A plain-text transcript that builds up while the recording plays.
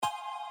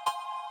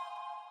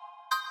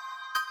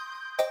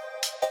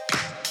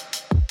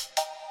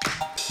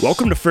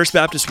Welcome to First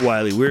Baptist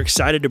Wiley. We're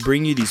excited to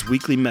bring you these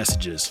weekly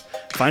messages.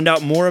 Find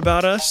out more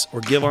about us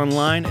or give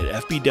online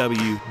at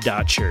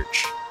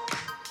fbw.church.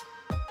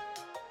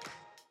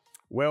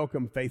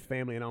 Welcome, faith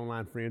family and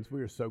online friends.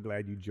 We are so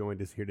glad you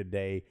joined us here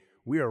today.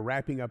 We are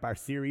wrapping up our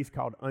series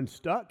called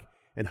Unstuck,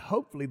 and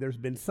hopefully there's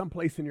been some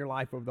place in your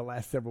life over the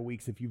last several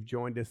weeks, if you've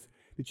joined us,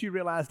 that you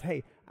realized,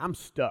 hey, I'm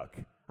stuck.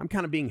 I'm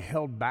kind of being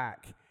held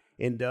back.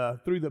 And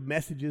through the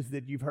messages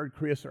that you've heard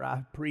Chris or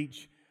I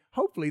preach,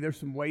 hopefully there's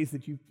some ways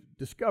that you've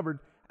discovered,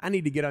 I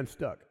need to get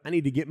unstuck. I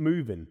need to get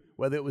moving,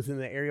 whether it was in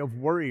the area of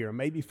worry or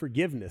maybe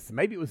forgiveness.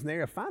 Maybe it was in the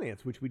area of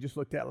finance, which we just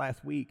looked at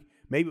last week.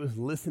 Maybe it was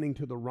listening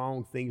to the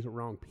wrong things or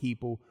wrong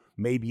people.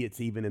 Maybe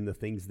it's even in the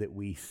things that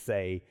we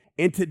say.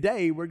 And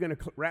today we're going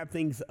to wrap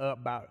things up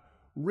about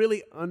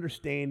really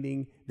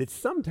understanding that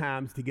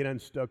sometimes to get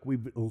unstuck, we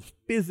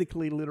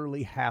physically,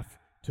 literally have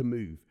to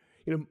move.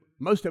 You know,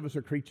 most of us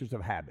are creatures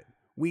of habit.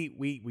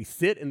 We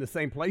sit in the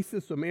same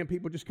places, so man,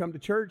 people just come to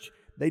church,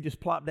 they just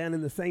plop down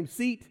in the same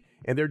seat,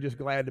 and they're just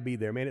glad to be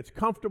there. Man, it's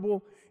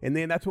comfortable, and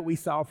then that's what we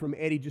saw from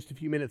Eddie just a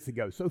few minutes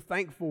ago. So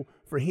thankful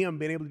for him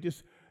being able to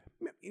just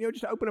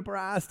open up our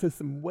eyes to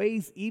some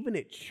ways, even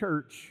at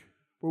church,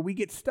 where we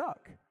get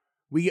stuck.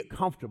 We get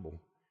comfortable.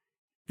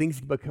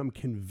 Things become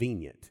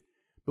convenient.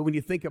 But when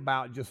you think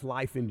about just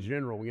life in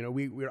general,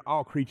 we're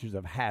all creatures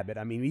of habit.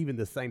 I mean, even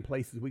the same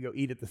places, we go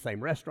eat at the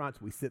same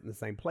restaurants, we sit in the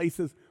same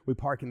places, we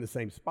park in the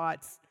same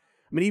spots.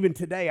 I mean, even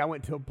today, I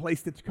went to a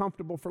place that's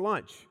comfortable for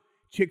lunch,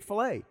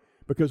 Chick-fil-A.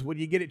 Because what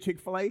do you get at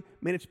Chick-fil-A?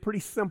 Man, it's pretty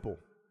simple.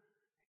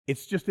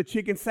 It's just a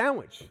chicken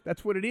sandwich.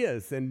 That's what it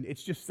is. And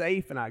it's just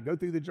safe. And I go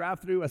through the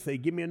drive-thru. I say,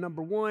 give me a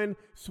number one,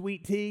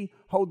 sweet tea,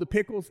 hold the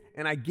pickles.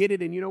 And I get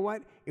it. And you know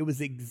what? It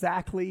was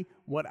exactly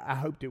what I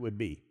hoped it would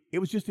be. It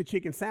was just a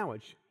chicken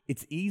sandwich.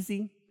 It's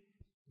easy.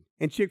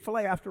 And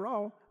Chick-fil-A, after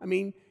all, I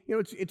mean,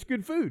 it's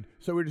good food.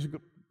 So we're just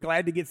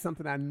glad to get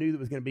something I knew that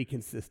was going to be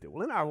consistent.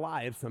 Well, in our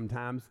lives,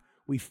 sometimes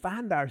we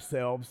find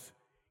ourselves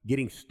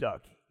getting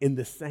stuck in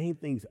the same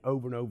things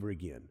over and over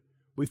again.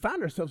 We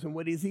find ourselves in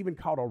what is even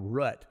called a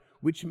rut,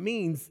 which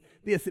means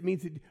this. It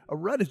means that a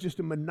rut is just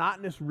a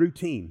monotonous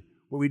routine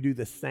where we do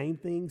the same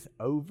things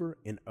over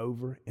and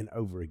over and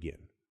over again.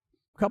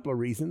 A couple of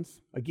reasons.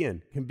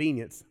 Again,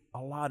 convenience. A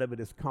lot of it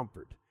is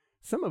comfort.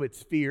 Some of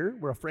it's fear.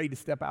 We're afraid to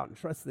step out and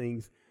trust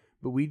things,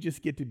 but we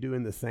just get to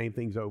doing the same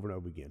things over and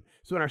over again.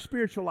 So in our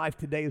spiritual life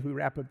today, as we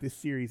wrap up this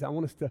series, I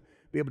want us to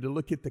be able to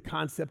look at the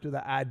concept or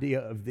the idea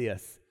of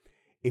this.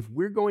 If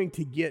we're going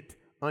to get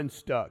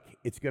unstuck,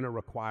 it's going to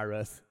require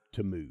us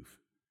to move.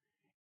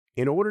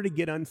 In order to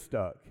get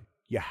unstuck,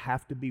 you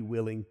have to be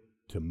willing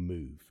to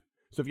move.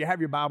 So if you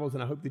have your Bibles,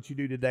 and I hope that you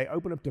do today,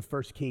 open up to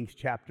 1 Kings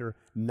chapter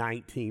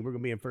 19. We're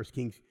going to be in 1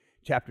 Kings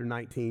chapter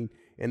 19,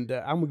 and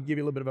I'm going to give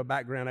you a little bit of a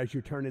background as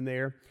you're turning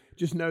there.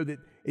 Just know that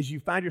as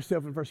you find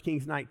yourself in 1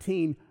 Kings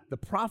 19, the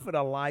prophet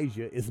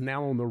Elijah is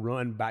now on the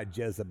run by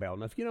Jezebel.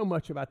 Now, if you know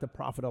much about the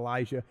prophet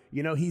Elijah,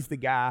 you know he's the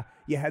guy.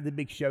 You had the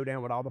big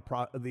showdown with all the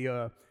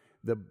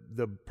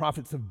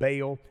prophets of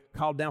Baal,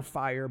 called down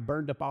fire,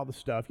 burned up all the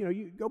stuff.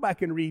 You go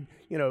back and read,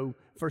 1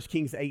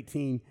 Kings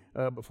 18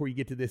 before you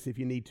get to this if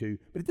you need to.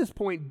 But at this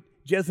point,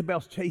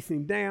 Jezebel's chasing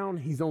him down.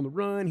 He's on the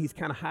run. He's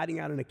kind of hiding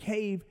out in a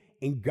cave,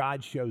 and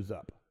God shows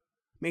up.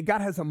 Man,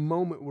 God has a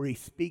moment where he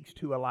speaks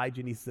to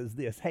Elijah, and he says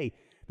this, hey,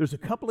 there's a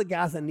couple of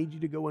guys I need you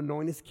to go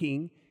anoint as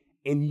king,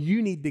 and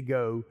you need to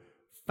go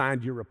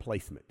find your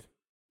replacement.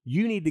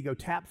 You need to go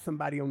tap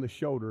somebody on the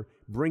shoulder,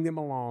 bring them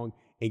along,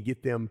 and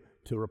get them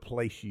to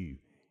replace you.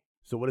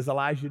 So what does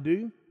Elijah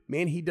do?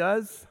 Man, he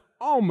does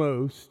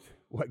almost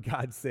what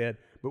God said,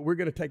 but we're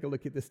going to take a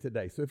look at this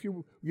today. So if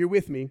you're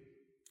with me,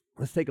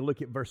 let's take a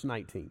look at verse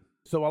 19.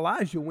 So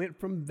Elijah went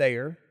from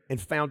there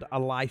and found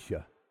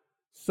Elisha,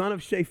 son of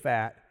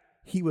Shaphat.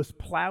 He was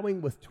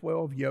plowing with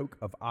 12 yoke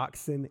of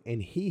oxen,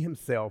 and he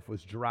himself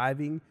was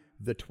driving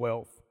the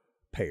 12th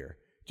pair.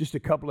 Just a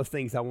couple of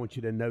things I want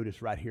you to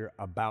notice right here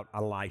about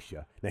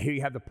Elisha. Now here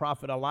you have the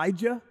prophet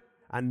Elijah.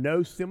 I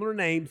know similar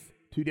names,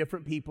 two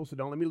different people, so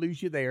don't let me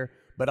lose you there.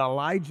 But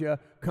Elijah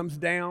comes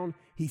down.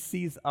 He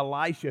sees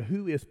Elisha,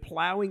 who is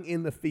plowing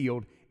in the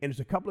field. And there's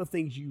a couple of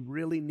things you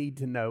really need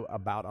to know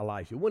about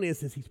Elisha. One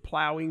is he's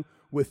plowing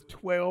with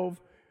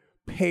 12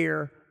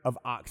 pair of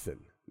oxen.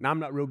 Now, I'm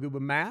not real good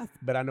with math,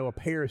 but I know a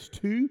pair is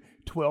 2.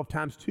 12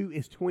 times 2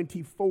 is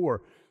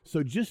 24.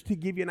 So just to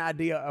give you an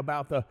idea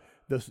about the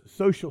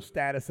social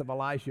status of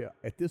Elisha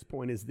at this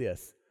point is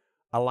this.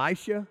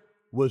 Elisha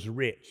was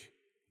rich.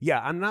 Yeah,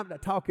 I'm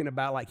not talking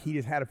about like he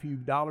just had a few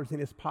dollars in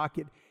his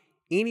pocket.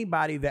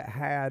 Anybody that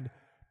had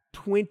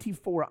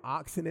 24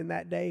 oxen in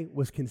that day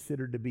was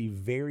considered to be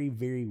very,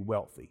 very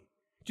wealthy.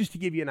 Just to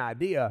give you an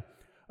idea,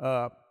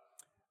 a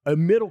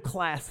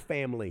middle-class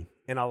family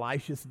in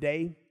Elisha's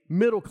day,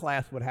 middle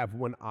class would have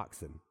 1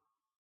 oxen.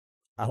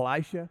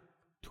 Elisha,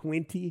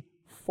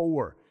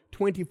 24.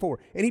 24.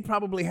 And he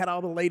probably had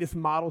all the latest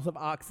models of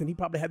oxen. He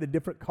probably had the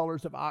different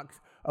colors of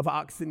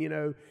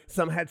oxen,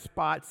 Some had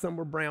spots, some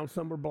were brown,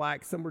 some were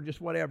black, some were just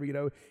whatever,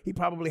 He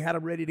probably had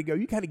them ready to go.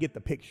 You kind of get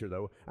the picture,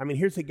 though. I mean,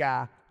 here's a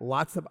guy,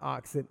 lots of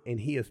oxen, and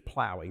he is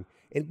plowing.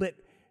 But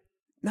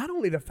not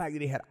only the fact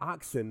that he had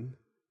oxen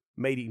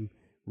made him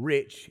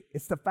rich,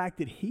 it's the fact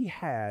that he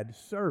had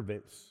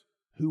servants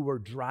who were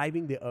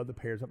driving the other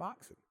pairs of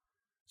oxen.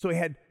 So he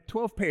had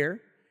 12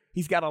 pair.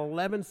 He's got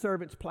 11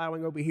 servants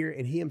plowing over here,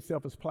 and he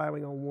himself is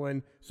plowing on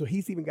one. So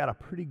he's even got a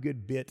pretty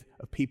good bit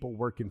of people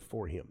working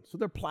for him. So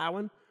they're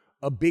plowing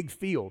a big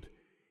field.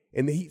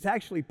 And he's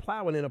actually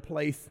plowing in a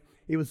place,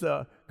 it was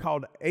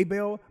called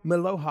Abel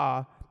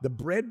Meloha, the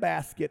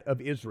breadbasket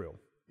of Israel.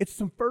 It's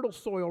some fertile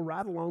soil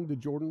right along the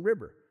Jordan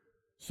River.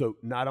 So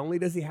not only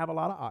does he have a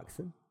lot of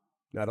oxen,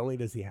 not only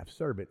does he have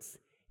servants,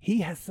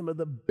 he has some of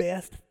the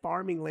best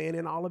farming land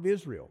in all of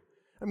Israel.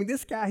 I mean,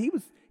 this guy, he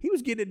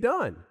was getting it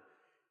done.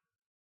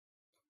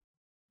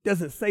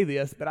 Doesn't say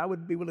this, but I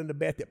would be willing to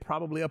bet that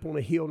probably up on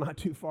a hill not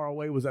too far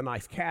away was a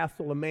nice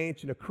castle, a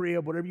mansion, a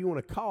crib, whatever you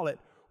want to call it,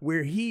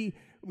 where he,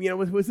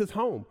 was his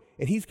home.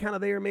 And he's kind of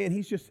there, man.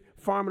 He's just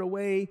farming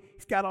away.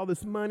 He's got all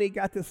this money,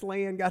 got this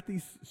land, got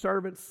these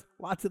servants,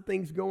 lots of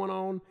things going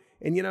on.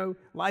 And,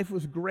 life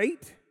was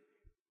great.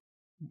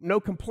 No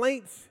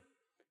complaints.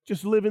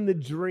 Just living the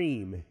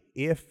dream,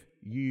 if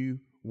you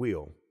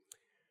will.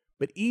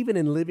 But even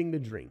in living the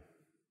dream,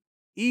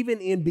 even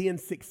in being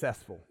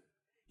successful,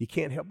 you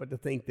can't help but to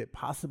think that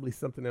possibly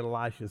something in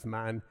Elisha's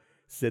mind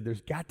said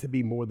there's got to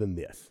be more than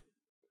this.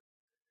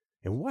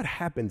 And what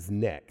happens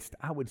next,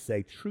 I would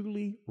say,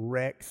 truly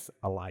wrecks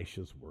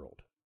Elisha's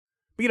world.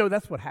 But,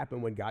 that's what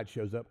happened when God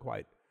shows up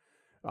quite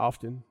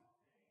often.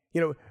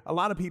 A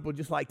lot of people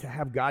just like to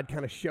have God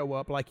kind of show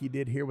up like he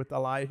did here with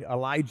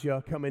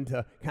Elijah coming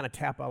to kind of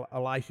tap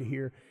Elisha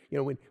here.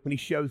 When he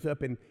shows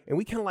up, and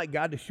we kind of like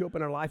God to show up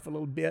in our life a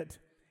little bit.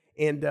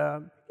 And,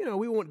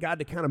 we want God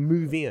to kind of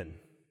move in.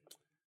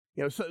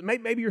 So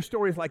maybe your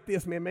story is like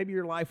this, man. Maybe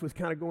your life was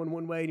kind of going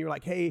one way, and you're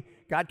like, hey,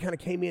 God kind of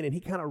came in and he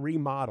kind of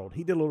remodeled.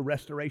 He did a little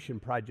restoration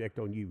project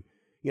on you.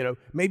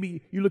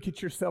 Maybe you look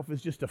at yourself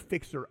as just a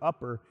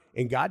fixer-upper,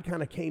 and God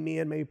kind of came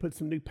in, maybe put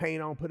some new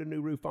paint on, put a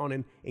new roof on,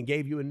 and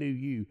gave you a new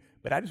you.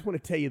 But I just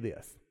want to tell you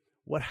this.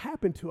 What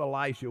happened to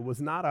Elisha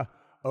was not a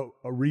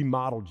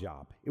remodel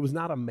job. It was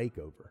not a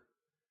makeover.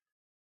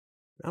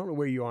 I don't know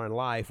where you are in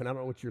life, and I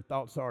don't know what your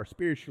thoughts are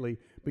spiritually,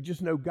 but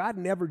just know God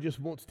never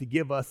just wants to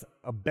give us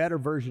a better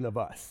version of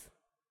us.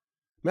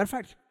 Matter of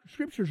fact,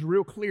 Scripture's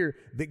real clear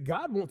that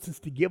God wants us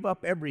to give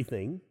up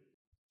everything,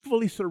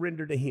 fully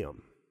surrender to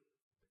him.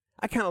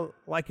 I kind of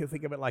like to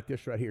think of it like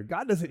this right here.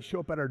 God doesn't show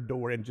up at our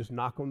door and just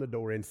knock on the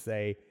door and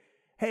say,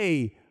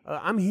 hey,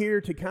 I'm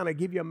here to kind of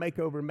give you a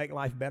makeover and make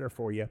life better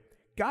for you.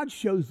 God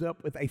shows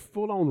up with a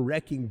full-on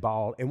wrecking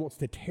ball and wants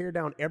to tear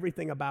down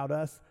everything about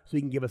us so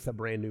he can give us a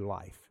brand new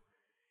life.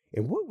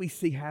 And what we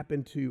see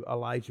happen to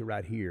Elijah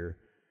right here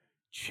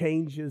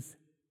changes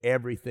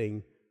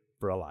everything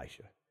for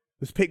Elisha.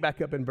 Let's pick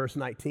back up in verse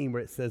 19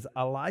 where it says,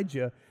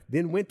 Elijah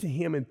then went to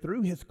him and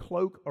threw his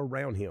cloak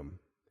around him.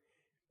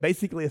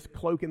 Basically, his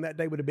cloak in that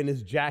day would have been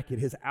his jacket,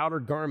 his outer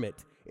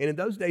garment. And in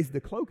those days,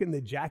 the cloak and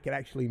the jacket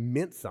actually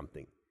meant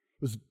something.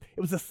 It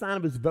was a sign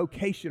of his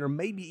vocation or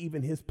maybe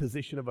even his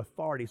position of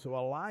authority. So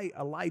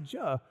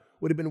Elijah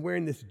would have been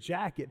wearing this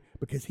jacket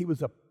because he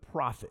was a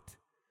prophet.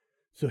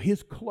 So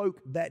his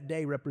cloak that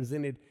day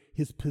represented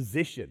his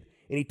position.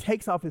 And he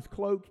takes off his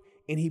cloak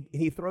and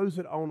he throws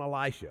it on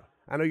Elisha.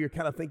 I know you're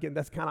kind of thinking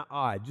that's kind of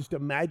odd. Just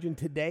imagine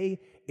today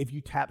if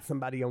you tap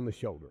somebody on the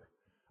shoulder.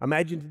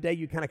 Imagine today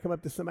you kind of come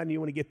up to somebody and you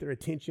want to get their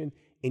attention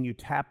and you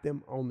tap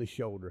them on the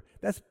shoulder.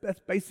 That's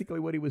basically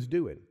what he was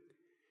doing.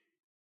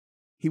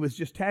 He was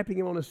just tapping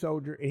him on the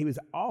shoulder and he was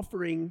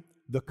offering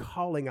the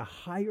calling, a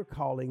higher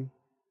calling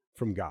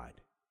from God.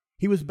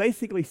 He was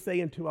basically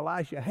saying to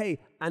Elisha, hey,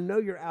 I know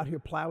you're out here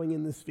plowing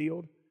in this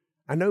field.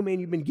 I know, man,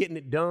 you've been getting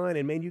it done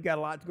and, man, you got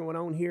a lot going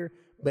on here,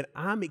 but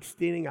I'm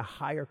extending a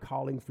higher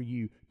calling for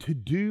you to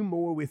do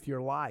more with your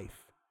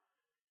life.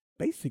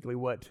 Basically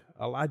what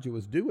Elijah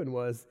was doing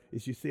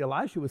is you see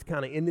Elisha was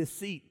kind of in this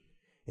seat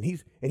and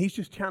he's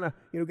just kind of,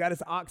 got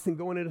his oxen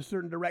going in a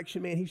certain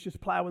direction, man. He's just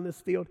plowing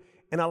this field.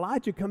 And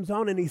Elijah comes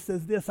on and he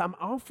says this, I'm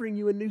offering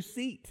you a new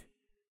seat.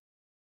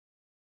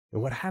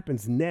 And what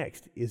happens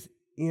next is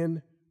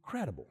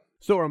incredible.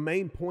 So our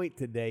main point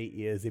today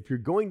is if you're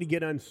going to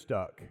get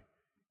unstuck,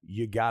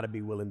 you got to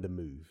be willing to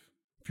move.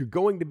 If you're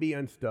going to be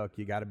unstuck,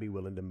 you got to be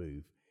willing to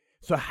move.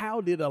 So how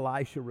did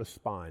Elisha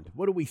respond?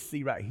 What do we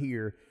see right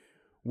here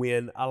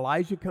when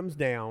Elijah comes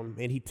down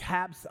and he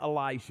taps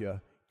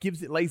Elisha,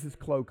 lays his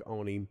cloak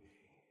on him?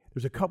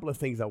 There's a couple of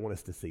things I want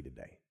us to see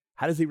today.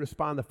 How does he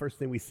respond? The first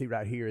thing we see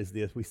right here is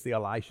this. We see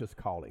Elisha's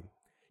calling.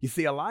 You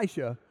see,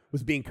 Elisha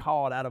was being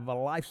called out of a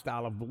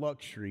lifestyle of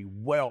luxury,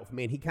 wealth.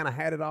 Man, he kind of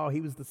had it all.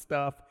 He was the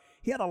stuff.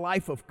 He had a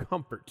life of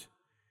comfort.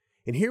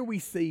 And here we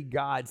see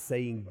God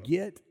saying,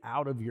 get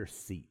out of your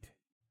seat.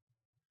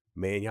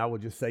 Man, y'all will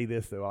just say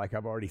this, though, like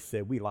I've already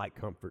said, we like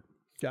comfort.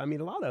 I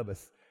mean, a lot of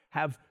us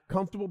have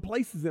comfortable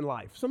places in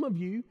life. Some of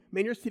you,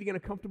 man, you're sitting in a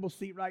comfortable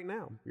seat right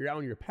now. You're out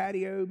on your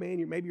patio,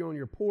 man. Maybe you're on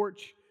your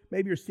porch.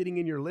 Maybe you're sitting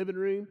in your living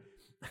room.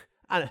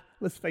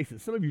 Let's face it,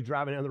 some of you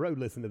driving down the road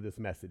listen to this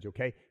message,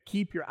 okay?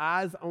 Keep your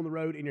eyes on the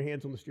road and your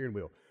hands on the steering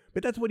wheel.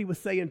 But that's what he was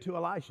saying to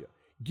Elisha.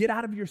 Get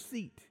out of your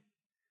seat.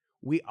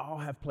 We all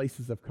have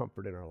places of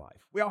comfort in our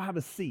life. We all have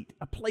a seat,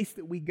 a place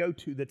that we go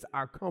to that's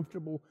our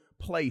comfortable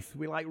place.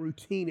 We like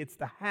routine. It's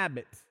the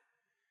habit.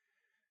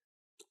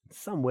 In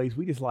some ways,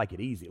 we just like it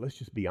easy. Let's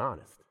just be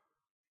honest.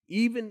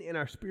 Even in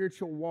our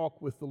spiritual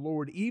walk with the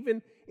Lord,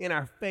 even in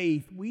our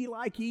faith, we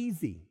like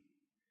easy.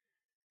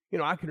 You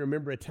know, I can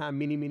remember a time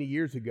many, many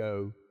years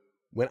ago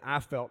when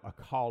I felt a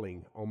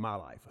calling on my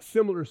life. A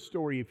similar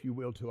story, if you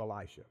will, to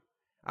Elisha.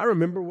 I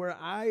remember where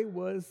I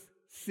was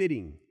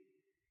sitting.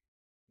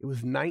 It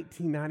was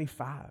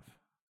 1995.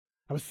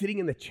 I was sitting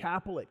in the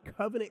chapel at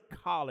Covenant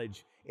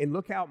College in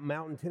Lookout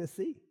Mountain,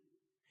 Tennessee.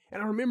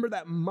 And I remember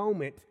that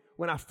moment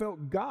when I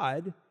felt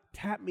God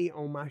tap me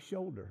on my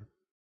shoulder.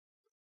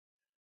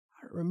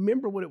 I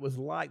remember what it was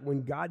like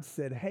when God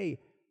said, hey,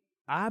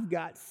 I've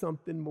got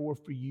something more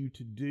for you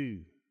to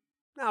do.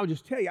 Now, I'll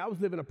just tell you, I was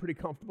living a pretty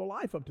comfortable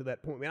life up to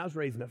that point. I was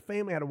raising a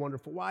family, had a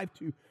wonderful wife,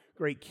 2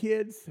 great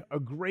kids, a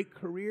great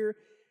career.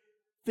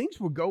 Things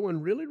were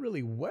going really,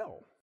 really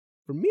well.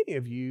 For many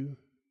of you,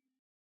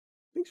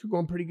 things were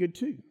going pretty good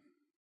too.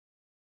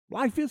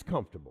 Life is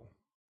comfortable.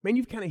 Man,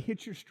 you've kind of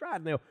hit your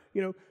stride now.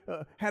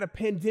 Had a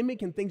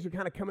pandemic and things are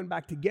kind of coming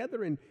back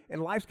together and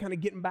life's kind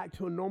of getting back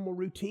to a normal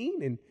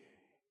routine and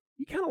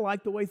you kind of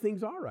like the way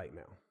things are right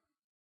now.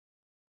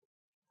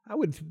 I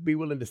would be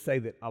willing to say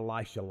that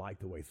Elisha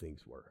liked the way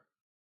things were.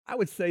 I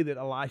would say that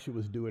Elisha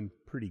was doing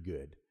pretty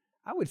good.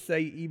 I would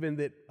say even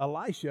that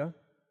Elisha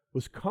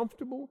was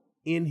comfortable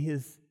in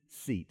his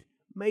seat.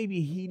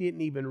 Maybe he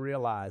didn't even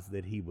realize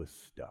that he was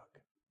stuck.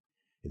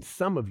 And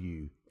some of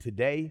you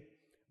today,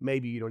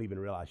 maybe you don't even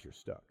realize you're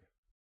stuck.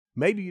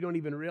 Maybe you don't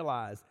even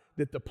realize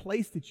that the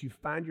place that you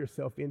find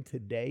yourself in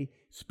today,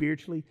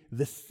 spiritually,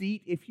 the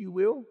seat, if you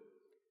will,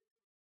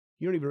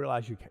 you don't even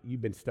realize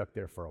you've been stuck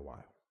there for a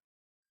while.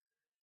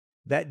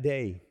 That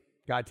day,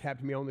 God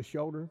tapped me on the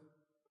shoulder.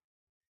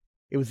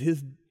 It was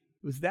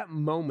that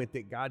moment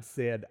that God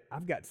said,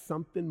 I've got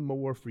something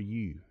more for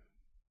you.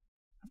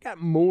 I've got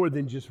more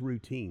than just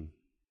routine.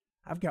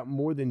 I've got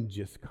more than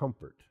just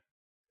comfort.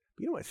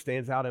 But you know what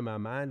stands out in my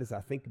mind as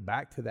I think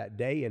back to that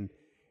day and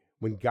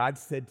when God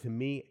said to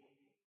me,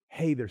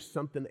 hey, there's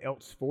something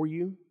else for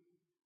you.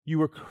 You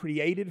were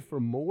created for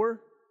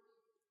more.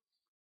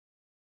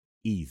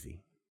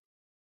 Easy.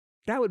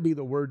 That would be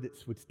the word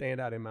that would stand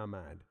out in my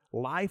mind.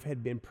 Life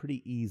had been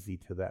pretty easy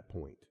to that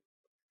point.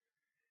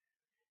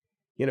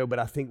 But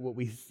I think what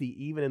we see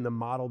even in the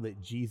model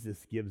that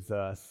Jesus gives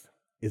us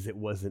is it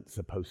wasn't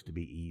supposed to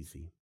be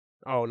easy.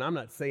 Oh, and I'm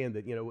not saying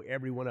that,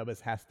 every one of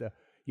us has to,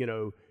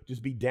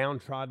 just be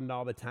downtrodden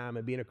all the time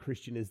and being a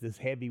Christian is this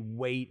heavy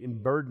weight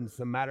and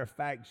burdensome. Matter of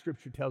fact,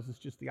 Scripture tells us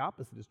just the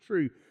opposite is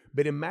true.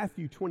 But in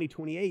Matthew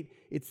 20:28,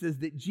 it says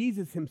that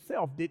Jesus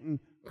himself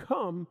didn't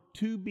come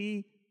to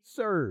be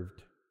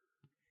served.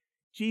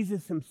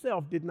 Jesus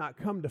himself did not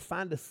come to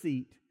find a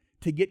seat,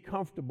 to get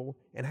comfortable,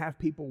 and have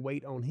people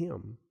wait on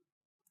him.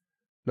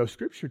 No,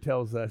 Scripture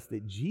tells us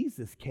that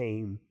Jesus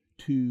came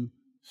to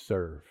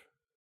serve.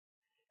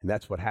 And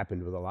that's what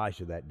happened with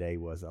Elisha that day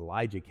was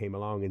Elijah came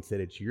along and said,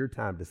 it's your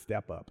time to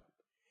step up.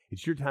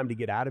 It's your time to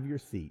get out of your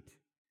seat.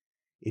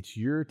 It's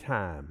your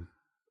time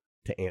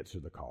to answer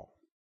the call.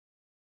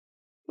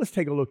 Let's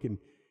take a look and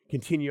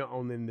continue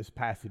on in this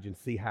passage and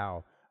see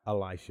how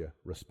Elisha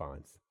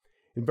responds.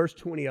 In verse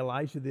 20,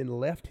 Elijah then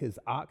left his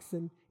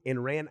oxen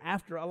and ran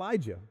after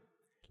Elijah.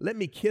 Let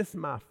me kiss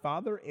my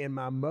father and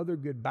my mother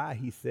goodbye,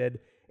 he said,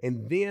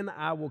 and then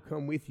I will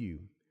come with you.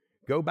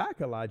 Go back,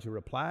 Elijah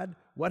replied.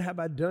 What have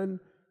I done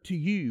to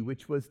you?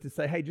 Which was to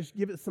say, hey, just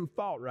give it some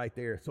thought right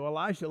there. So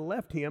Elijah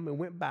left him and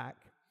went back.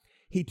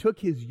 He took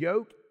his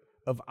yoke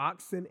of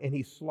oxen and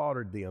he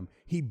slaughtered them.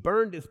 He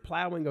burned his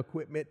plowing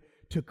equipment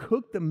to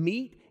cook the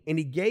meat and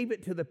he gave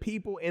it to the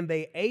people and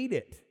they ate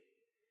it.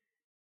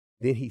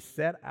 Then he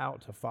set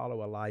out to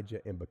follow Elijah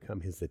and become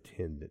his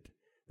attendant.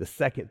 The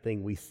second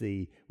thing we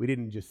see, we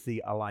didn't just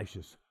see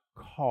Elisha's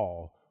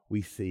call,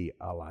 we see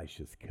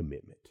Elisha's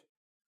commitment.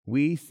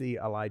 We see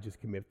Elijah's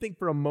commitment. Think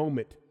for a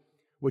moment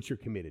what you're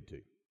committed to.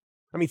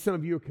 Some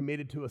of you are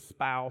committed to a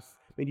spouse.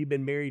 You've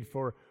been married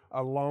for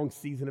a long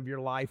season of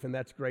your life, and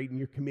that's great, and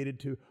you're committed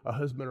to a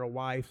husband or a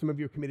wife. Some of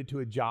you are committed to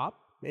a job,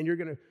 and you're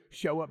going to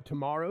show up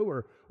tomorrow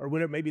or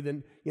whenever, maybe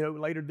then,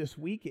 later this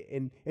week,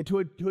 and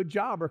to a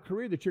job or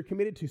career that you're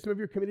committed to. Some of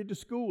you are committed to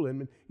school,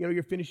 and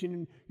you're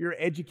finishing your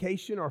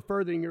education or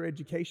furthering your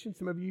education.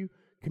 Some of you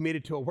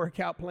committed to a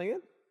workout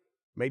plan,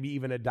 maybe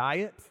even a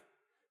diet.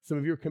 Some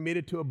of you are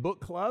committed to a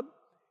book club.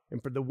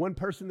 And for the one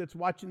person that's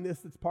watching this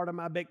that's part of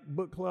my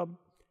book club,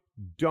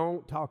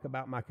 don't talk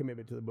about my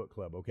commitment to the book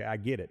club, okay? I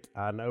get it.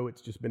 I know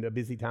it's just been a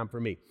busy time for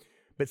me.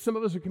 But some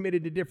of us are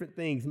committed to different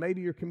things.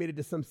 Maybe you're committed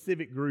to some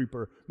civic group,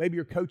 or maybe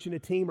you're coaching a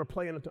team or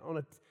playing on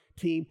a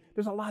team.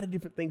 There's a lot of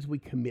different things we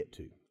commit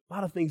to, a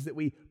lot of things that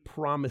we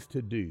promise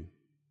to do.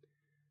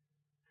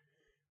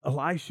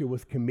 Elisha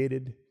was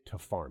committed to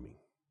farming.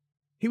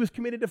 He was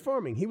committed to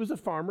farming. He was a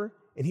farmer,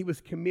 and he was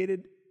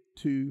committed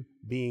to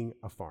being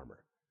a farmer.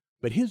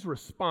 But his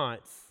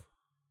response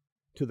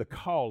to the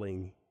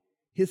calling,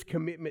 his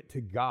commitment to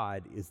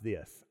God is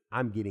this: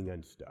 I'm getting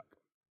unstuck.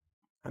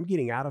 I'm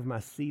getting out of my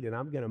seat and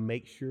I'm going to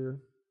make sure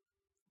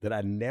that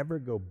I never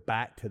go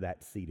back to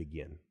that seat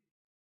again.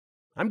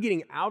 I'm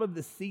getting out of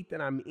the seat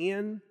that I'm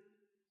in,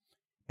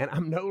 and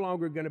I'm no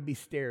longer going to be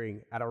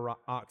staring at an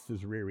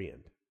ox's rear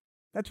end.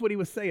 That's what he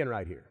was saying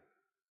right here.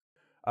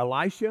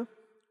 Elisha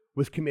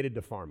was committed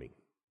to farming.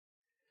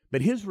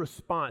 But his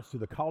response to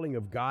the calling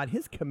of God,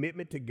 his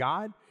commitment to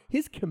God,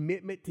 his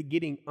commitment to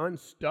getting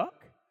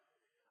unstuck,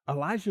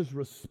 Elijah's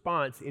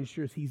response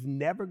ensures he's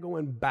never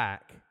going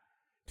back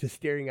to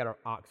staring at an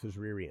ox's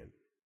rear end.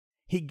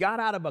 He got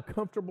out of a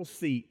comfortable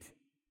seat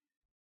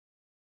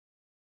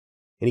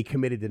and he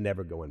committed to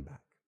never going back.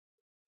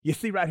 You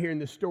see right here in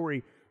this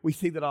story, we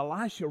see that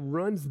Elisha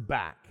runs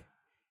back.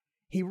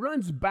 He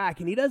runs back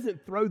and he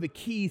doesn't throw the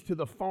keys to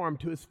the farm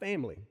to his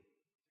family.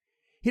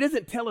 He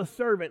doesn't tell his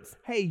servants,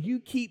 hey, you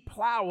keep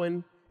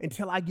plowing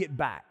until I get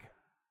back.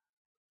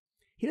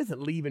 He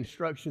doesn't leave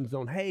instructions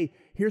on, hey,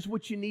 here's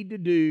what you need to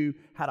do,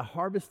 how to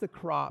harvest the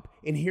crop,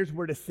 and here's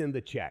where to send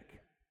the check.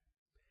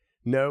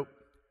 No,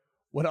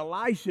 what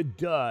Elisha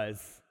does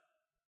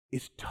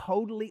is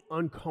totally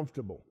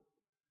uncomfortable.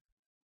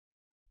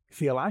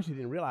 See, Elisha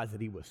didn't realize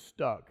that he was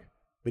stuck,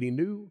 but he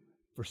knew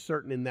for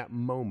certain in that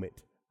moment,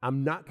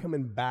 I'm not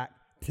coming back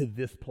to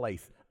this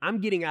place. I'm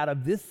getting out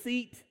of this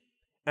seat,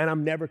 and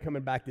I'm never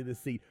coming back to this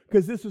seat.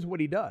 Because this is what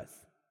he does.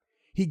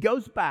 He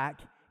goes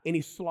back and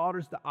he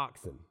slaughters the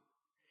oxen.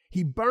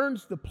 He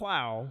burns the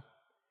plow,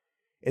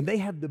 and they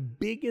have the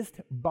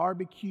biggest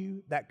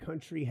barbecue that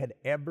country had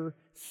ever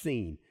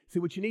seen. See,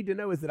 what you need to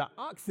know is that an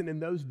oxen in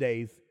those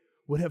days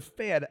would have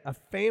fed a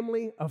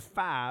family of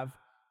 5,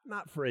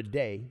 not for a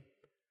day.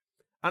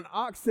 An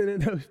oxen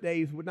in those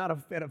days would not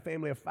have fed a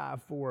family of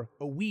 5 for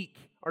a week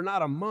or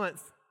not a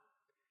month.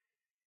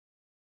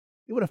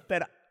 It would have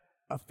fed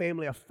a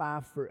family of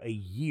 5 for a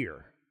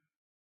year.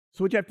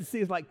 So what you have to see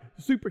is like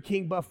Super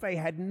King Buffet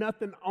had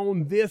nothing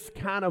on this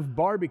kind of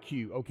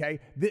barbecue, okay?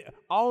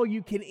 All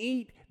you can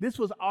eat, this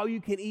was all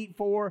you can eat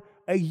for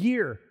a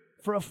year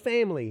for a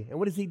family. And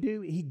what does he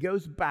do? He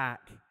goes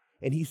back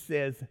and he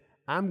says,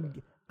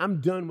 I'm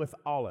done with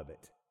all of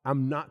it.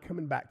 I'm not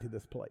coming back to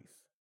this place.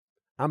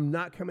 I'm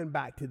not coming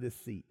back to this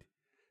seat.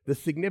 The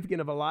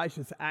significance of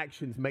Elisha's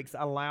actions makes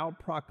a loud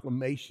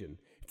proclamation.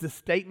 It's a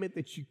statement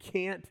that you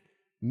can't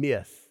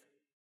miss.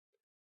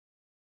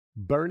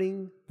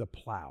 Burning the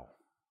plow,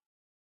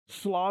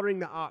 slaughtering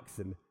the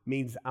oxen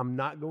means I'm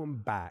not going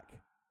back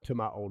to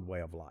my old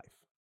way of life.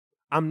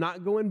 I'm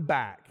not going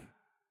back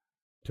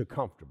to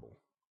comfortable.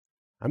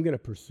 I'm going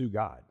to pursue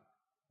God,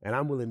 and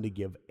I'm willing to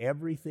give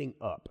everything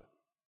up.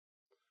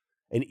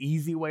 An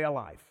easy way of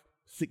life,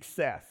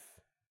 success,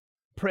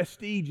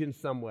 prestige in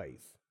some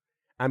ways.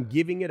 I'm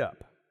giving it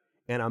up,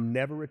 and I'm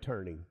never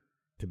returning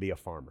to be a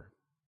farmer.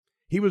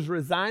 He was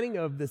resigning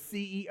of the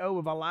CEO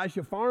of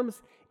Elisha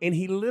Farms, and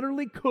he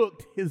literally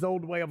cooked his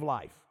old way of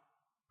life.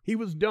 He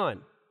was done.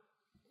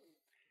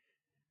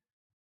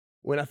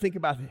 When I think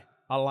about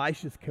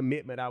Elisha's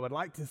commitment, I would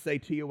like to say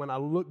to you, when I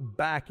look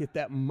back at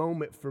that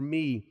moment for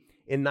me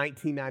in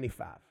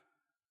 1995,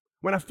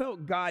 when I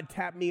felt God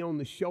tap me on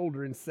the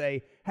shoulder and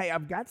say, hey,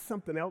 I've got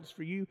something else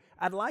for you,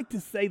 I'd like to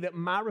say that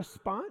my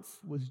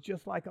response was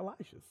just like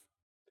Elisha's.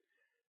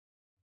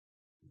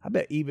 I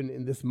bet even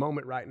in this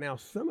moment right now,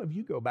 some of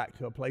you go back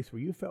to a place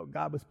where you felt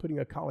God was putting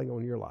a calling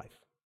on your life.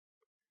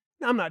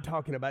 Now, I'm not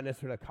talking about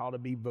necessarily a call to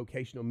be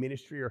vocational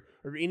ministry or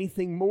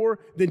anything more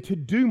than to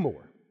do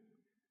more.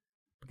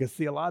 Because,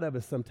 see, a lot of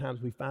us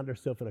sometimes we find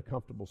ourselves in a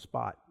comfortable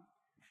spot.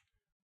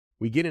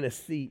 We get in a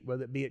seat,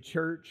 whether it be at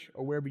church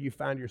or wherever you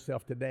find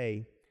yourself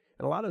today,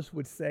 and a lot of us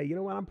would say, you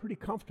know what, I'm pretty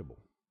comfortable.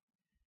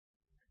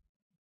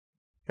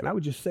 And I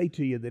would just say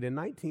to you that in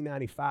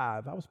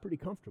 1995, I was pretty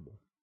comfortable.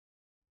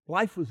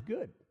 Life was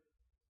good.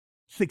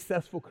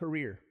 Successful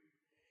career.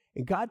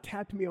 And God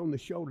tapped me on the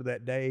shoulder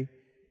that day.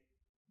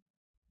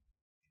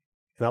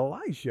 And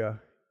Elisha,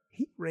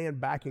 he ran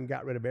back and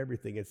got rid of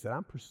everything and said,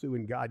 I'm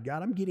pursuing God.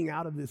 God, I'm getting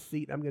out of this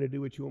seat. I'm going to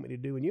do what you want me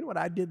to do. And you know what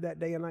I did that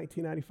day in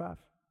 1995?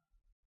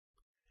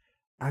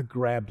 I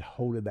grabbed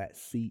hold of that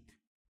seat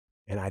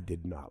and I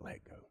did not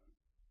let go.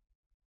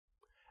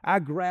 I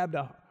grabbed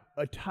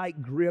a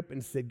tight grip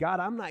and said, God,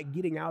 I'm not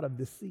getting out of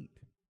this seat.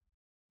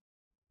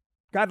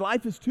 God,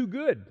 life is too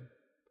good.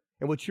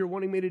 And what you're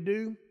wanting me to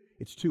do,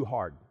 it's too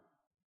hard.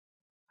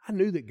 I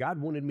knew that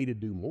God wanted me to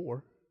do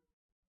more.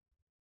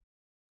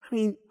 I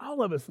mean,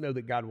 all of us know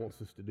that God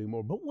wants us to do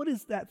more, but what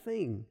is that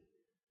thing?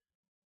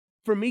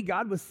 For me,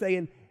 God was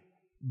saying,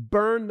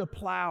 burn the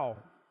plow.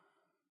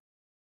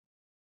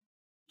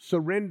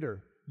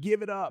 Surrender.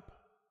 Give it up.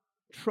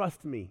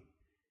 Trust me.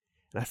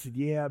 And I said,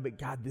 yeah, but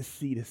God, this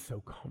seat is so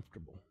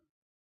comfortable.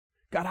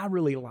 God, I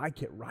really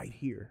like it right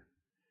here.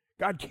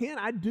 God, can't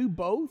I do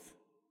both?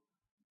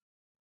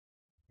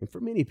 And for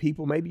many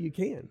people, maybe you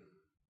can.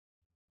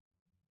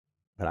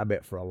 But I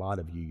bet for a lot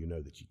of you, you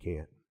know that you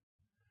can't.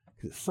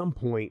 Because at some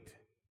point,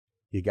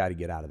 you got to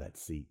get out of that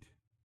seat.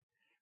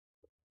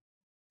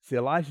 See,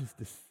 Elisha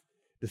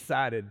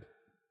decided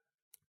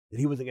that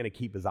he wasn't going to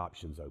keep his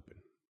options open.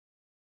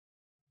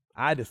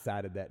 I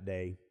decided that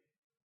day,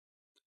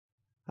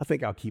 I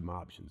think I'll keep my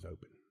options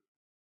open.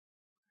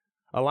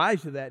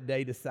 Elijah that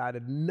day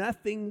decided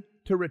nothing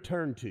to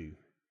return to.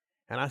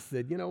 And I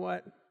said, you know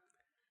what?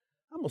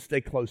 I'm going to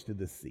stay close to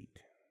this seat.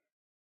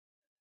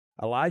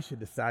 Elisha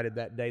decided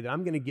that day that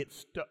I'm going to get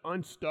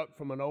unstuck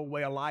from an old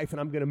way of life and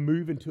I'm going to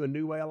move into a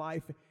new way of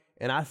life.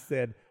 And I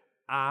said,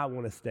 I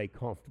want to stay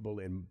comfortable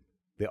in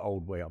the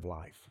old way of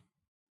life.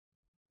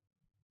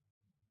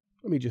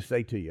 Let me just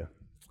say to you,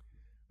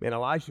 man,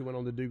 Elisha went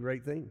on to do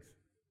great things.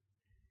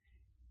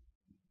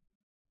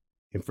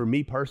 And for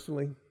me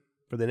personally,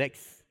 for the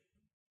next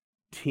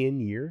 10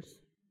 years,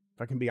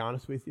 if I can be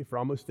honest with you, for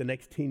almost the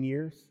next 10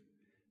 years,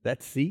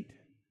 that seat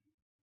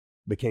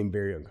became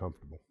very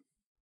uncomfortable.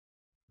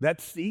 That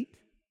seat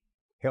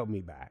held me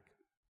back.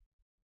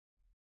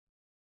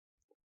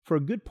 For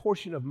a good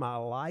portion of my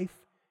life,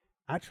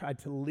 I tried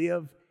to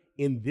live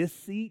in this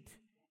seat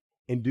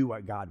and do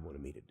what God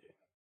wanted me to do.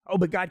 Oh,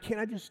 but God, can't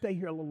I just stay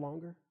here a little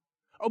longer?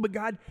 Oh, but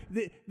God,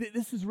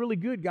 this is really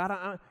good,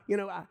 God.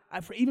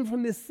 Even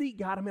from this seat,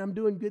 God, I mean, I'm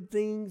doing good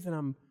things and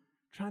I'm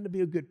trying to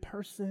be a good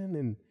person.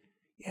 And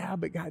yeah,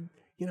 but God,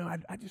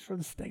 I just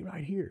rather stay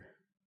right here.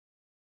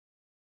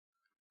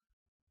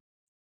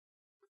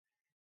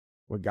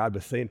 What God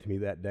was saying to me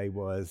that day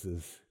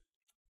is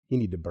you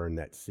need to burn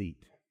that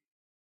seat.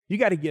 You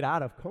got to get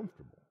out of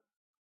comfortable.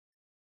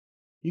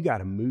 You got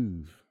to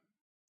move.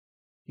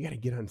 You got to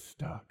get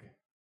unstuck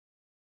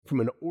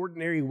from an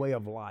ordinary way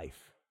of life.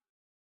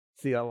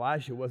 See,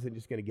 Elisha wasn't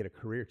just going to get a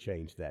career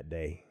change that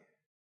day.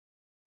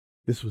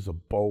 This was a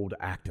bold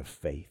act of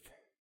faith.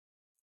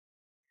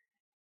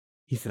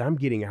 He said, I'm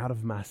getting out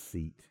of my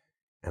seat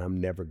and I'm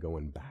never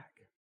going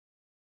back.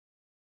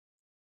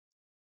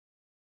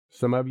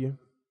 Some of you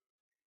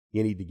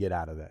need to get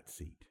out of that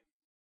seat.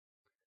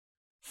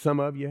 Some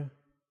of you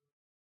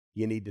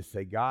need to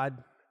say,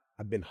 God,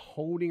 I've been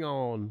holding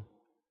on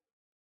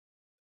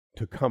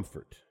to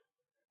comfort.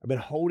 I've been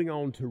holding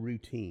on to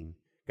routine.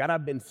 God,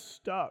 I've been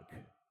stuck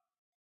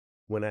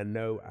when I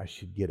know I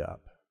should get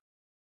up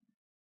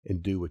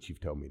and do what you've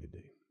told me to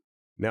do.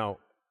 Now,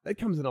 that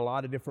comes in a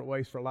lot of different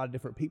ways for a lot of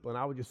different people, and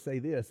I would just say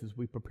this as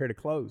we prepare to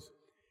close.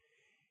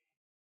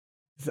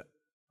 So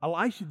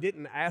Elisha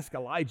didn't ask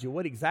Elijah,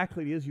 what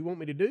exactly it is you want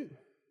me to do?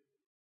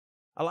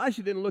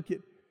 Elisha didn't look at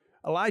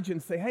Elijah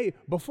and say, hey,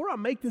 before I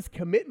make this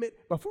commitment,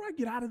 before I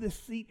get out of this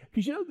seat,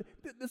 because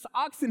this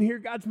oxen here,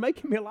 God's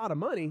making me a lot of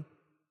money.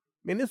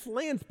 Man, this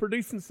land's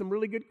producing some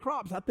really good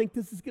crops. I think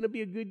this is going to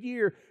be a good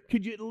year.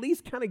 Could you at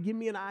least kind of give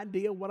me an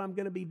idea of what I'm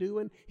going to be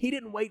doing? He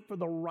didn't wait for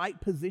the right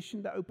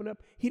position to open up.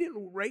 He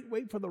didn't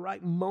wait for the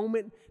right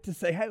moment to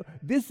say, hey,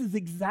 this is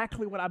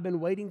exactly what I've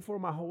been waiting for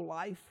my whole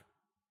life.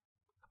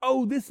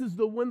 Oh, this is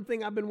the one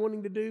thing I've been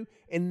wanting to do,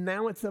 and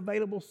now it's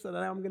available, so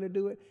now I'm going to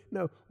do it.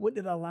 No, what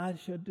did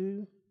Elisha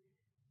do?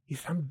 He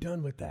said, I'm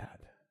done with that.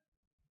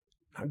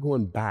 I'm not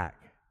going back.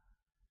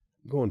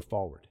 I'm going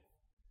forward.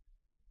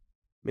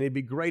 I mean, it'd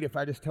be great if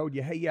I just told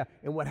you, hey, yeah,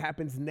 and what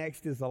happens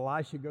next is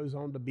Elisha goes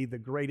on to be the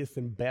greatest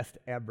and best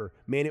ever.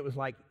 Man, it was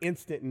like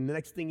instant, and the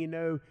next thing you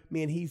know,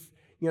 man, he's,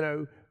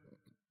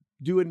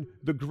 doing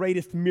the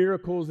greatest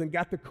miracles and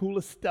got the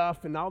coolest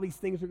stuff, and all these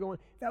things are going.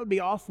 That would be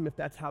awesome if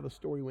that's how the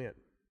story went.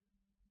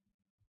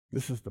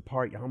 This is the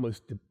part you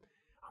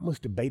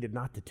almost debated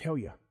not to tell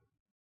you.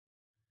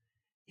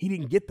 He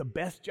didn't get the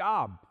best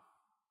job.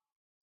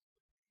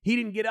 He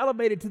didn't get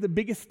elevated to the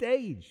biggest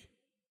stage.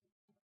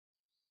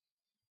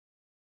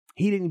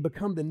 He didn't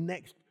become the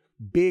next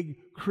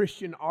big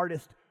Christian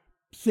artist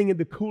singing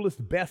the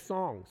coolest, best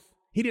songs.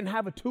 He didn't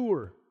have a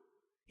tour.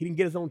 He didn't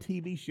get his own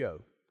TV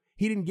show.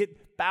 He didn't get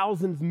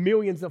thousands,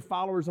 millions of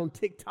followers on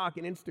TikTok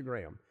and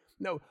Instagram.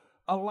 No,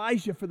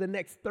 Elijah, for the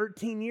next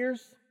 13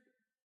 years,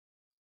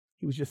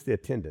 he was just the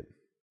attendant.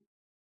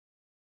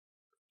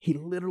 He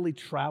literally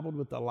traveled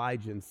with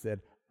Elijah and said,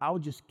 I'll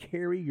just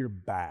carry your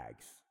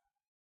bags.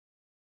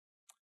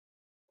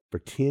 For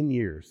 10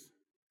 years,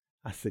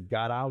 I said,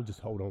 God, I'll just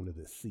hold on to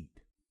this seat.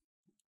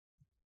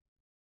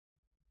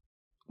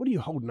 What are you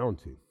holding on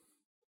to?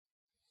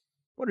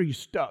 What are you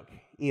stuck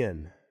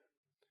in?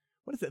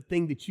 What is that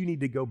thing that you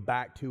need to go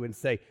back to and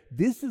say,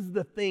 this is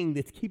the thing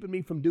that's keeping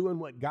me from doing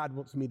what God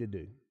wants me to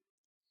do?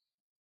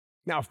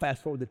 Now,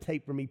 fast forward the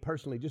tape for me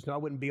personally, just so I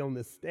wouldn't be on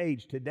this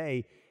stage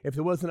today if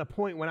there wasn't a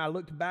point when I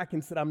looked back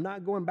and said, I'm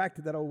not going back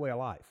to that old way of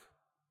life.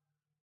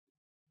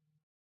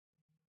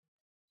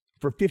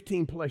 For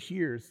 15 plus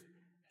years,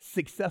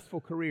 successful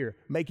career,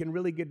 making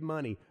really good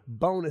money,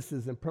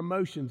 bonuses and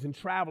promotions and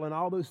travel and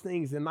all those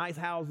things and nice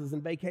houses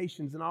and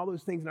vacations and all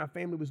those things, and our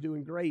family was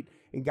doing great.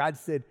 And God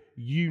said,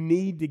 you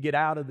need to get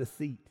out of the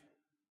seat.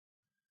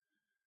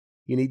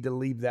 You need to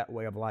leave that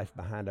way of life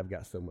behind. I've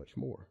got so much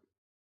more.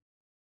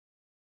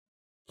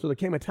 So there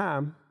came a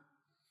time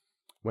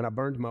when I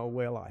burned my old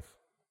way of life.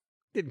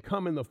 It didn't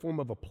come in the form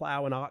of a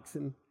plow and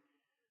oxen,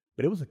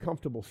 but it was a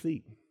comfortable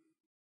seat.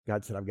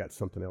 God said, I've got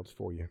something else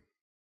for you.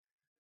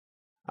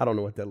 I don't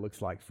know what that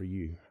looks like for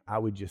you. I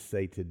would just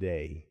say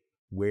today,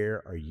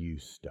 where are you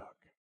stuck?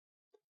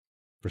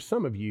 For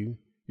some of you,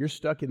 you're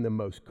stuck in the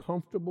most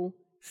comfortable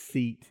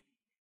seat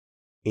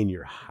in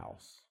your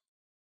house.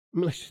 I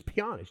mean, let's just be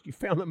honest. You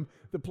found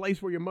the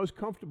place where you're most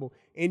comfortable,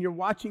 and you're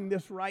watching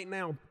this right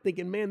now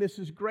thinking, man, this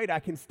is great. I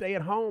can stay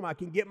at home. I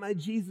can get my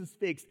Jesus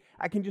fixed.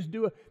 I can just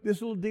do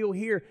this little deal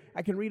here.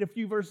 I can read a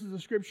few verses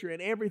of Scripture,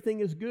 and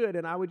everything is good.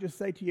 And I would just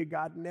say to you,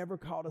 God never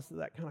called us to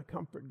that kind of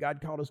comfort. God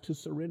called us to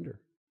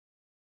surrender.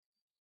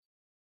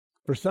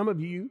 For some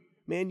of you,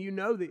 man, you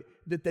know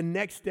that the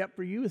next step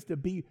for you is to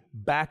be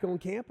back on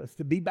campus,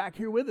 to be back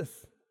here with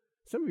us.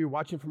 Some of you are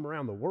watching from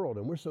around the world,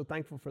 and we're so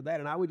thankful for that.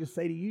 And I would just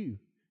say to you,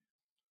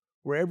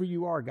 wherever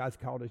you are, God's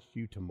called us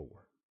you to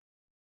more.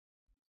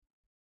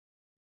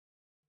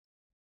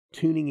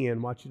 Tuning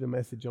in, watching the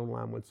message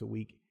online once a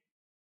week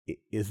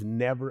is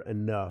never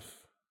enough.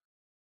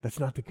 That's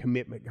not the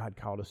commitment God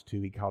called us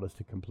to. He called us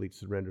to complete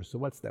surrender. So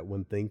what's that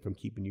one thing from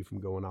keeping you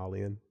from going all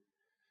in?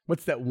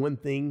 What's that one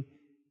thing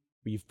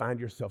where you find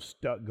yourself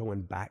stuck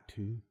going back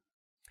to?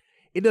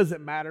 It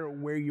doesn't matter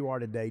where you are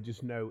today.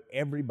 Just know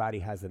everybody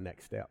has a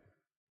next step.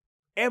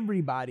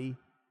 Everybody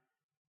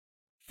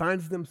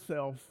finds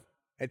themselves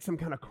at some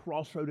kind of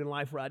crossroad in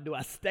life where do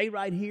I stay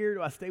right here?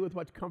 Do I stay with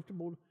what's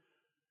comfortable?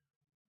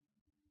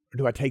 Or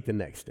do I take the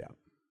next step?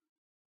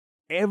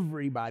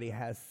 Everybody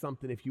has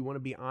something, if you want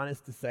to be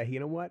honest, to say, you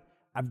know what?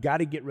 I've got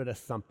to get rid of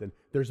something.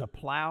 There's a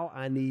plow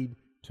I need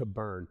to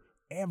burn.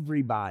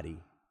 Everybody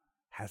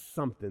has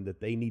something that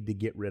they need to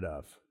get rid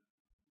of.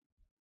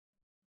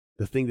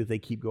 The thing that they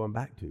keep going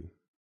back to.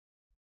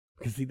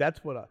 Because see,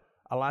 that's what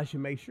Elisha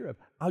made sure of.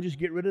 I'll just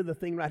get rid of the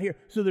thing right here.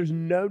 So there's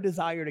no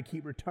desire to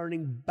keep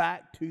returning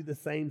back to the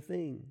same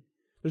thing.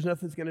 There's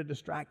nothing that's going to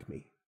distract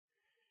me.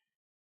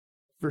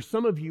 For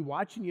some of you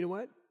watching, you know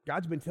what?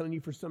 God's been telling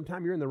you for some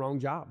time you're in the wrong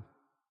job.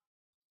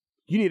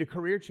 You need a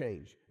career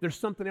change. There's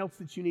something else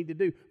that you need to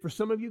do. For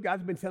some of you,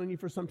 God's been telling you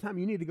for some time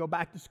you need to go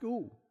back to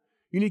school.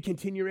 You need to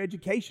continue your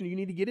education. You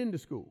need to get into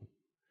school.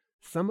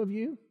 Some of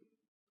you,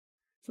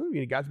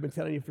 God's been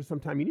telling you for some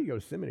time you need to go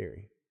to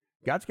seminary.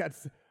 God's got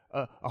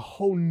a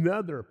whole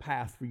nother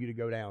path for you to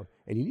go down,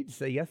 and you need to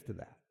say yes to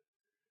that.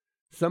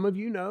 Some of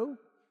you know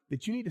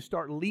that you need to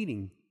start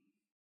leading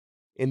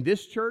in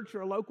this church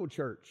or a local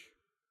church.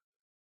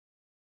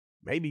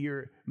 Maybe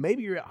you're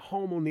at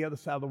home on the other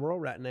side of the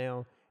world right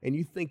now, and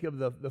you think of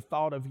the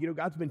thought of,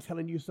 God's been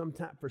telling you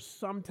for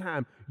some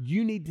time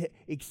you need to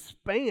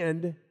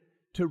expand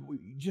to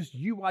just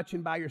you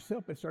watching by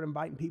yourself and start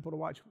inviting people to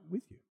watch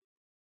with you.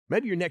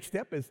 Maybe your next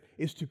step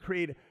is to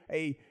create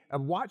a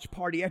watch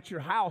party at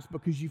your house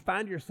because you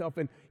find yourself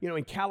in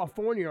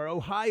California or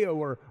Ohio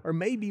or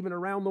maybe even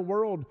around the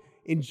world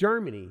in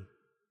Germany,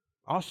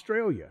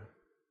 Australia.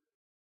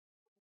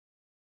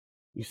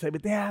 You say,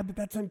 but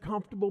that's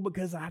uncomfortable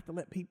because I have to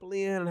let people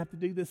in and I have to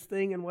do this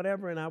thing and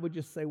whatever. And I would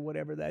just say,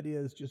 whatever that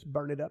is, just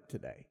burn it up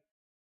today.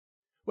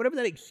 Whatever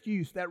that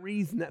excuse, that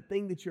reason, that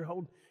thing that you're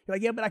holding. You're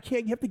like, yeah, but I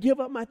can't. You have to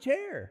give up my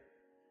chair.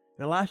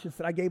 And Elisha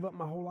said, I gave up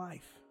my whole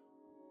life.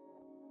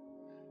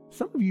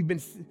 Some of you have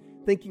been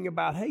thinking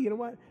about, hey, you know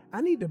what?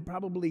 I need to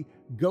probably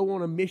go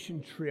on a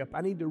mission trip.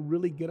 I need to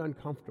really get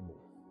uncomfortable.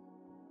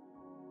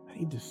 I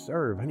need to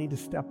serve. I need to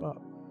step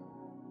up.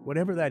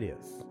 Whatever that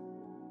is,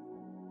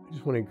 I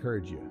just want to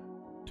encourage you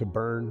to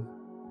burn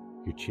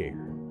your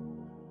chair.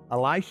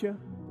 Elisha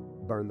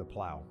burned the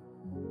plow.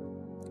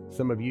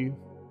 Some of you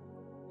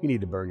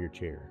need to burn your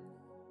chair.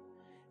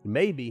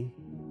 Maybe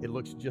it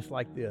looks just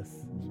like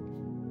this.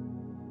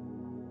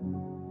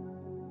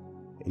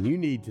 And you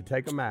need to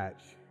take a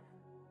match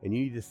and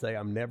you need to say,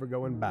 I'm never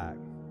going back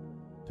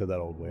to that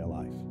old way of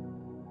life.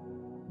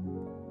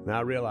 Now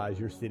I realize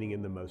you're sitting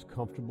in the most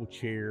comfortable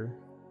chair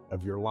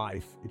of your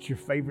life. It's your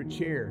favorite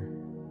chair.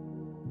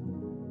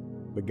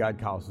 But God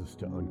calls us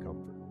to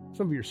uncomfort.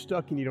 Some of you are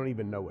stuck and you don't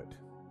even know it.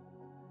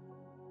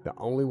 The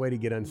only way to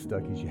get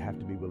unstuck is you have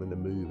to be willing to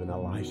move. And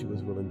Elisha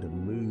was willing to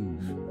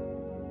move.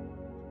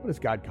 What is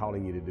God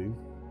calling you to do?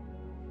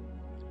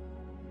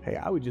 Hey,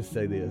 I would just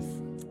say this.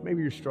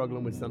 Maybe you're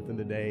struggling with something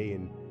today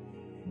and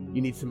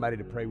you need somebody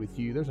to pray with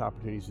you. There's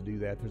opportunities to do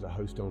that. There's a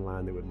host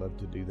online that would love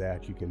to do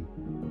that. You can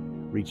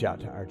reach out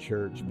to our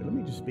church. But let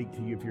me just speak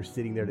to you. If you're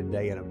sitting there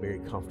today in a very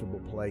comfortable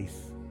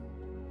place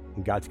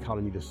and God's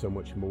calling you to so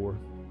much more,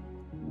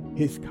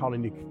 He's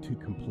calling you to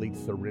complete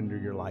surrender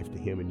your life to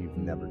Him, and you've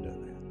never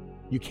done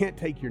that. You can't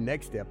take your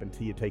next step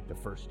until you take the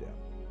first step.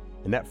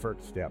 And that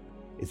first step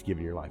is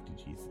giving your life to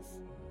Jesus.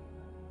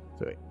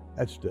 So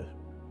that's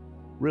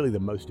really the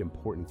most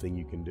important thing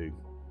you can do.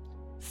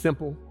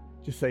 Simple.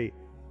 Just say,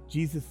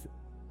 Jesus,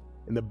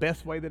 in the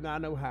best way that I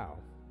know how,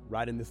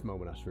 right in this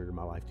moment, I surrender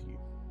my life to you.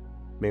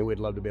 Man, we'd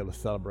love to be able to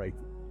celebrate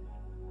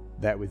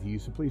that with you.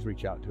 So please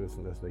reach out to us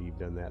and let us know you've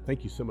done that.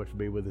 Thank you so much for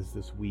being with us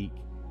this week.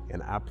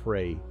 And I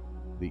pray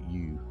that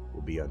you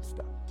will be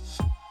unstuck.